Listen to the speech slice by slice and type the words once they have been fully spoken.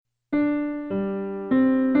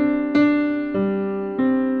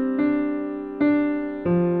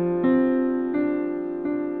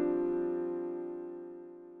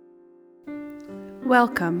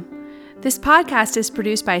Welcome. This podcast is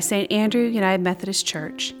produced by St. Andrew United Methodist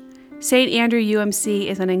Church. St. Andrew UMC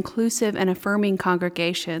is an inclusive and affirming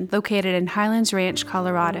congregation located in Highlands Ranch,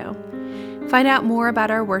 Colorado. Find out more about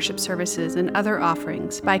our worship services and other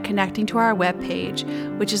offerings by connecting to our webpage,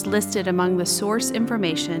 which is listed among the source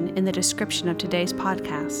information in the description of today's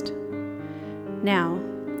podcast. Now,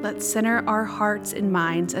 let's center our hearts and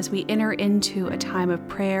minds as we enter into a time of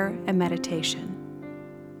prayer and meditation.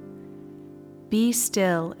 Be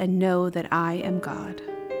still and know that I am God.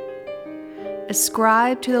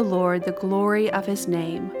 Ascribe to the Lord the glory of his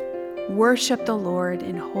name. Worship the Lord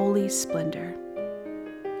in holy splendor.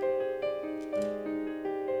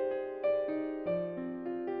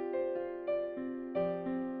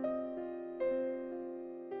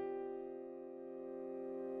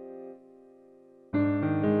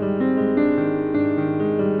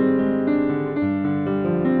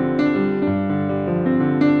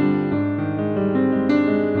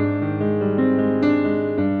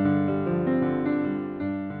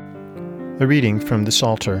 A reading from the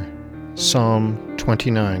Psalter, Psalm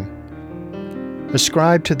 29.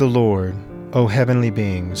 Ascribe to the Lord, O heavenly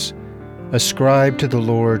beings. Ascribe to the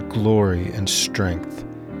Lord glory and strength.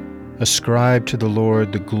 Ascribe to the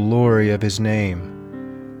Lord the glory of his name.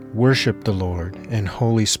 Worship the Lord in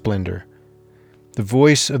holy splendor. The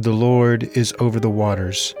voice of the Lord is over the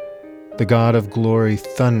waters. The God of glory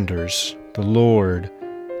thunders, the Lord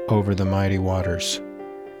over the mighty waters.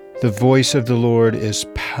 The voice of the Lord is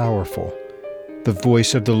powerful. The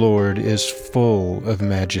voice of the Lord is full of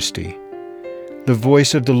majesty. The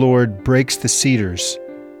voice of the Lord breaks the cedars.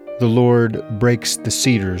 The Lord breaks the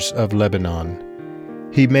cedars of Lebanon.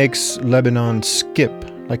 He makes Lebanon skip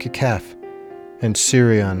like a calf, and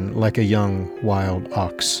Syrian like a young wild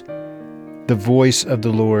ox. The voice of the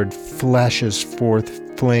Lord flashes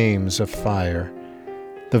forth flames of fire.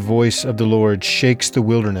 The voice of the Lord shakes the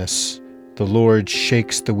wilderness. The Lord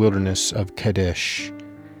shakes the wilderness of Kadesh.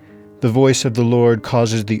 The voice of the Lord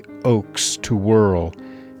causes the oaks to whirl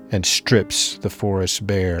and strips the forest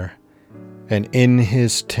bare. And in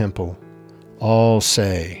his temple all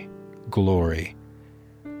say, Glory.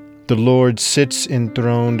 The Lord sits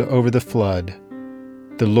enthroned over the flood.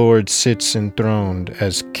 The Lord sits enthroned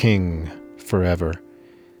as King forever.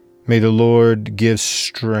 May the Lord give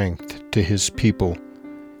strength to his people.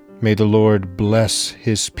 May the Lord bless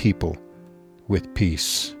his people with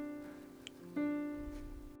peace.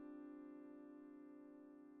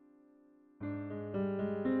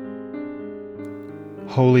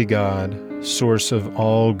 Holy God, source of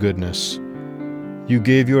all goodness, you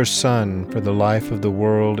gave your Son for the life of the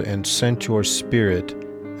world and sent your Spirit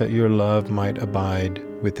that your love might abide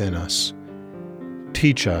within us.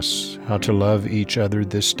 Teach us how to love each other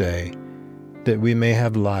this day, that we may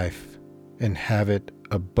have life and have it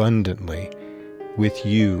abundantly with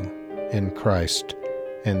you in Christ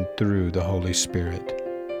and through the Holy Spirit.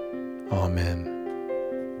 Amen.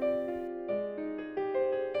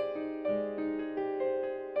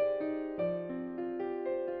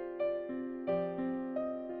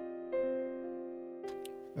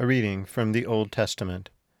 A reading from the Old Testament,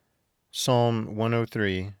 Psalm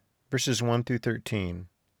 103, verses 1 through 13,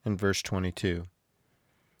 and verse 22.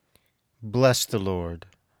 Bless the Lord,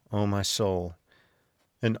 O my soul,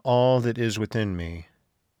 and all that is within me.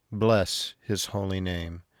 Bless his holy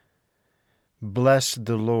name. Bless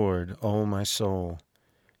the Lord, O my soul,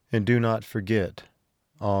 and do not forget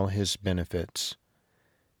all his benefits,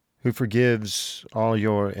 who forgives all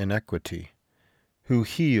your iniquity, who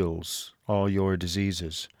heals all your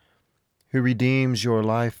diseases, who redeems your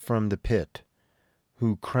life from the pit,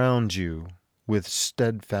 who crowns you with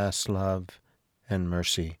steadfast love and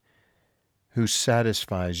mercy, who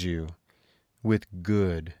satisfies you with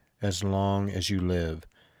good as long as you live,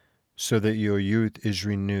 so that your youth is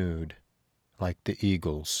renewed like the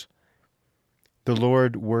eagles. The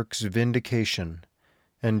Lord works vindication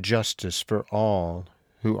and justice for all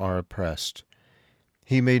who are oppressed.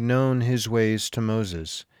 He made known his ways to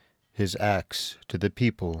Moses, his acts to the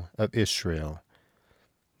people of Israel.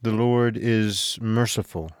 The Lord is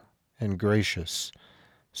merciful and gracious,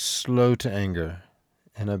 slow to anger,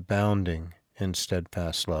 and abounding in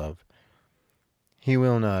steadfast love. He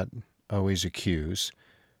will not always accuse,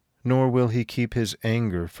 nor will he keep his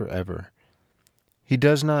anger forever. He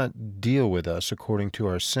does not deal with us according to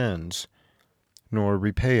our sins, nor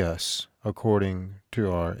repay us according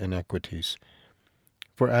to our iniquities.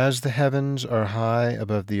 For as the heavens are high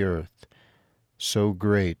above the earth, so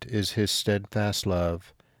great is his steadfast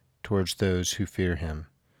love towards those who fear him.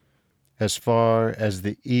 As far as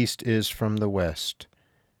the east is from the west,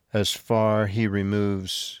 as far he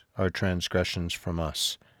removes our transgressions from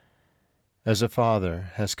us. As a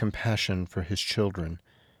father has compassion for his children,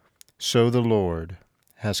 so the Lord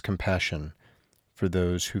has compassion for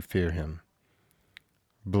those who fear him.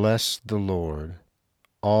 Bless the Lord,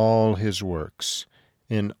 all his works,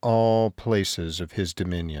 in all places of his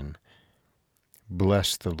dominion.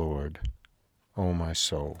 Bless the Lord, O my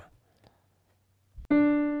soul.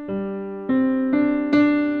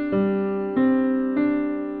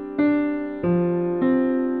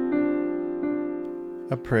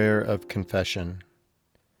 A prayer of confession.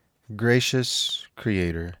 Gracious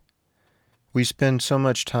Creator, we spend so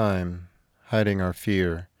much time hiding our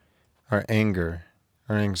fear, our anger,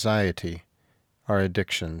 our anxiety, our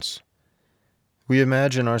addictions. We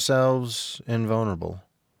imagine ourselves invulnerable.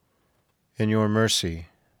 In your mercy,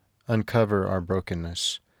 uncover our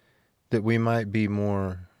brokenness, that we might be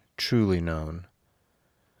more truly known.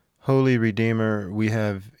 Holy Redeemer, we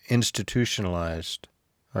have institutionalized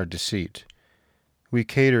our deceit. We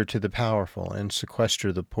cater to the powerful and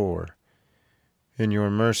sequester the poor. In your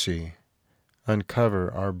mercy,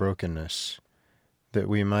 uncover our brokenness, that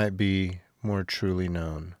we might be more truly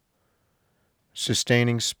known.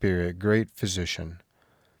 Sustaining Spirit, great Physician,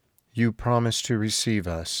 you promise to receive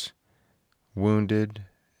us, wounded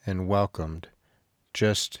and welcomed,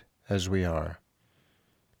 just as we are.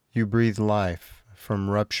 You breathe life from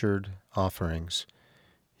ruptured offerings.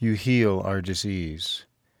 You heal our disease.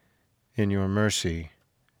 In your mercy,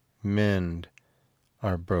 mend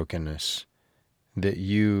our brokenness, that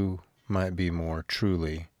you might be more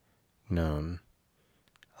truly known.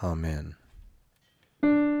 Amen.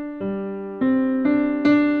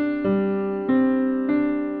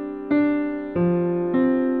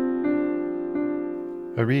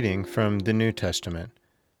 A reading from the New Testament,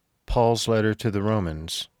 Paul's letter to the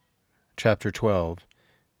Romans, chapter 12,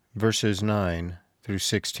 verses 9 through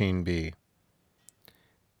 16b.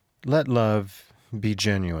 Let love be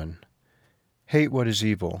genuine. Hate what is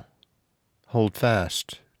evil. Hold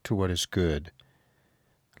fast to what is good.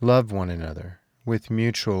 Love one another with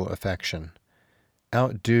mutual affection.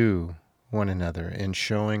 Outdo one another in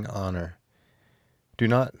showing honor. Do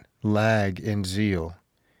not lag in zeal.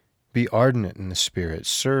 Be ardent in the Spirit.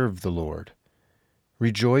 Serve the Lord.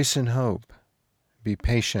 Rejoice in hope. Be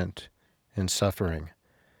patient in suffering.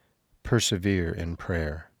 Persevere in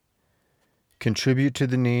prayer. Contribute to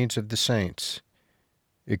the needs of the saints.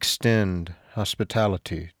 Extend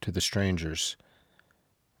hospitality to the strangers.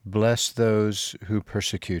 Bless those who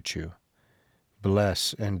persecute you.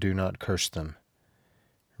 Bless and do not curse them.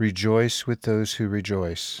 Rejoice with those who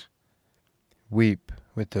rejoice. Weep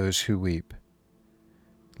with those who weep.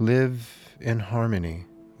 Live in harmony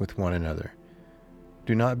with one another.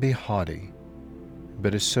 Do not be haughty,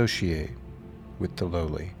 but associate with the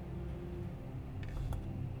lowly.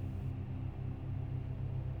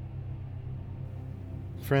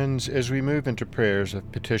 Friends, as we move into prayers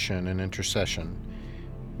of petition and intercession,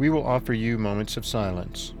 we will offer you moments of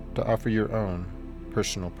silence to offer your own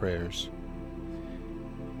personal prayers.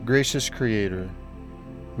 Gracious Creator,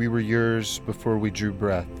 we were yours before we drew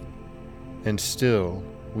breath, and still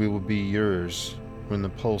we will be yours when the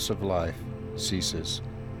pulse of life ceases.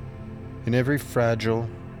 In every fragile,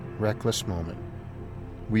 reckless moment,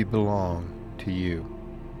 we belong to you.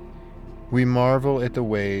 We marvel at the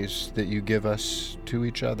ways that you give us to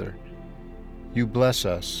each other. You bless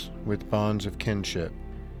us with bonds of kinship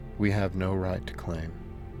we have no right to claim.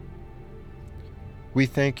 We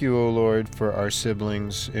thank you, O Lord, for our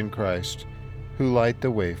siblings in Christ who light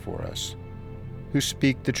the way for us, who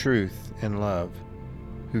speak the truth in love,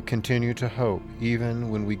 who continue to hope even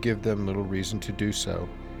when we give them little reason to do so.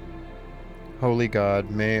 Holy God,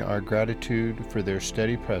 may our gratitude for their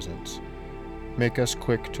steady presence make us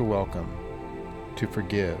quick to welcome, to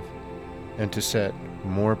forgive, and to set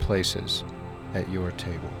more places at your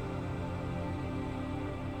table.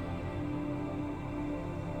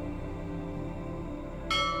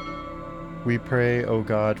 We pray, O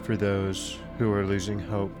God, for those who are losing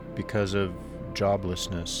hope because of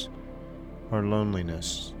joblessness, or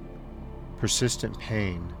loneliness, persistent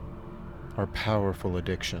pain, or powerful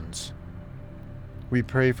addictions. We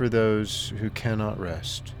pray for those who cannot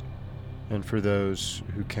rest, and for those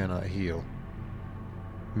who cannot heal.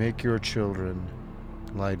 Make your children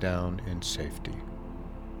lie down in safety.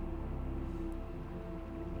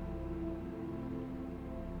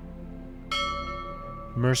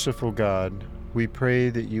 Merciful God, we pray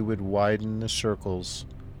that you would widen the circles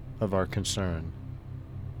of our concern.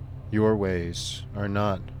 Your ways are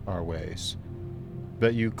not our ways,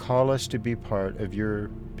 but you call us to be part of your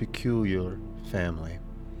peculiar family.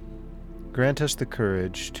 Grant us the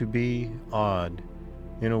courage to be odd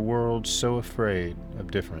in a world so afraid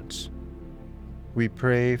of difference. We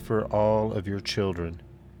pray for all of your children,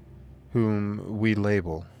 whom we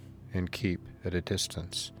label and keep at a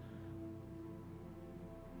distance.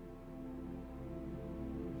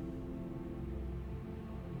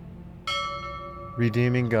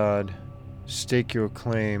 Redeeming God, stake your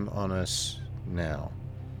claim on us now,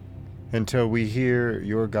 until we hear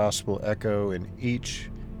your gospel echo in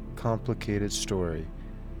each complicated story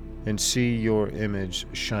and see your image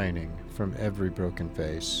shining from every broken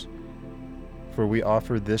face. For we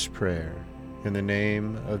offer this prayer in the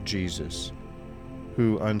name of Jesus,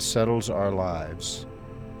 who unsettles our lives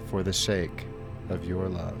for the sake of your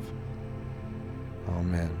love.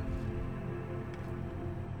 Amen.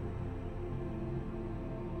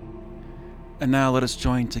 And now let us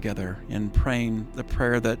join together in praying the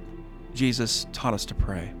prayer that Jesus taught us to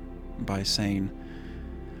pray by saying,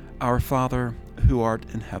 Our Father, who art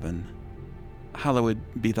in heaven, hallowed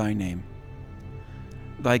be thy name.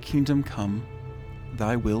 Thy kingdom come,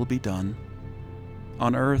 thy will be done,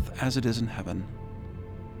 on earth as it is in heaven.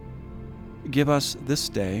 Give us this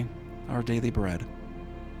day our daily bread,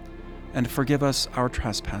 and forgive us our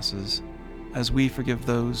trespasses, as we forgive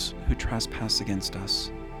those who trespass against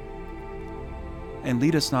us. And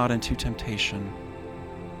lead us not into temptation,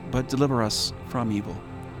 but deliver us from evil.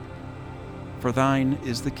 For thine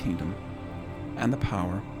is the kingdom, and the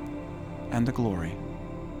power, and the glory,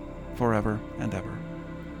 forever and ever.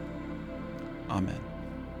 Amen.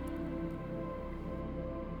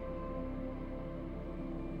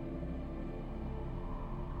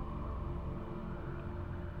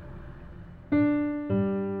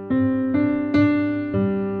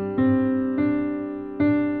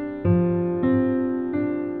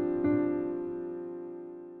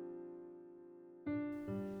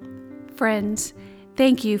 Friends,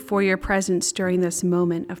 thank you for your presence during this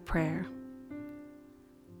moment of prayer.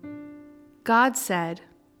 God said,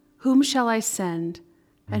 "Whom shall I send,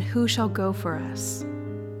 and who shall go for us?"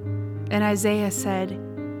 And Isaiah said,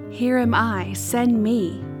 "Here am I, send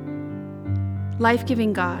me."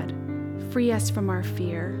 Life-giving God, free us from our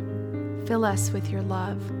fear, fill us with your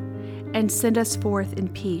love, and send us forth in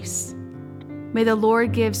peace. May the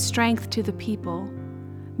Lord give strength to the people.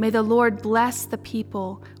 May the Lord bless the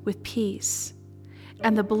people with peace.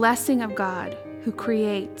 And the blessing of God, who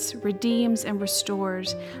creates, redeems, and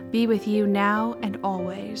restores, be with you now and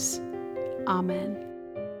always. Amen.